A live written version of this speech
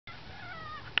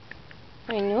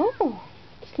I know.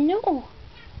 Snow.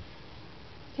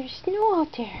 There's snow out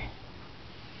there.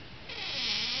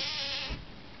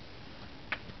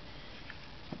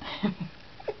 I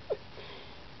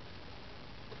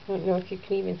don't know if you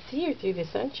can even see her through the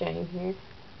sunshine here.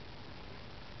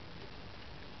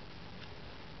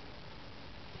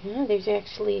 Yeah, there's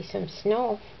actually some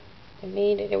snow that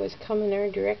made it. It was coming our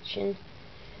direction.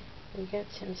 We got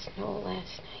some snow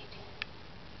last night.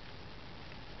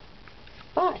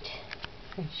 But,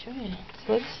 I'll show you. It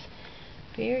looks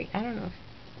very, I don't know,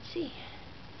 let's see.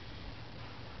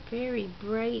 Very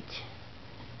bright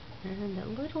and a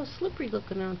little slippery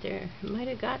looking out there. Might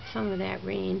have got some of that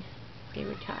rain they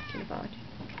were talking about.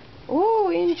 Oh,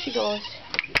 in she goes.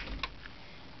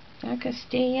 Not gonna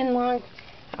stay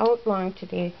out long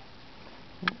today.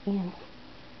 In.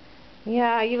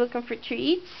 Yeah, you looking for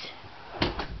treats?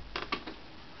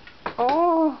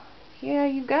 Oh, yeah,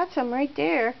 you got some right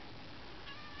there.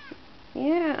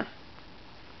 Yeah.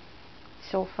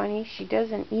 So funny, she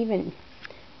doesn't even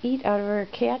eat out of her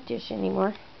cat dish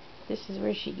anymore. This is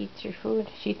where she eats her food.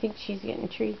 She thinks she's getting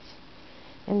treats.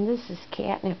 And this is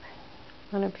catnip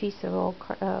on a piece of old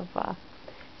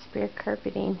spare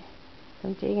carpeting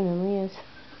from Dagan and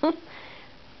Leah's.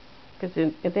 Because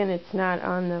then it's not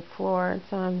on the floor,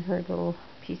 it's on her little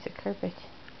piece of carpet.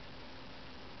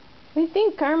 What do you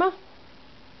think, Karma?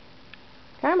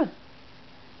 Karma?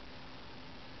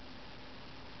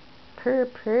 Purr,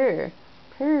 purr.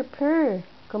 Purr, purr.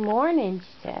 Good morning,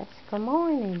 she says. Good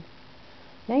morning.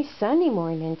 Nice sunny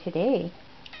morning today.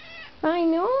 I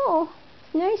know.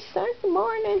 Nice sunny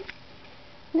morning.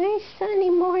 Nice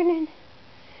sunny morning.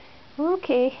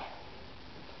 Okay.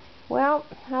 Well,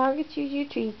 I'll get you your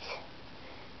treats.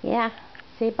 Yeah.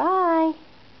 Say bye.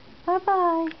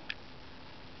 Bye-bye.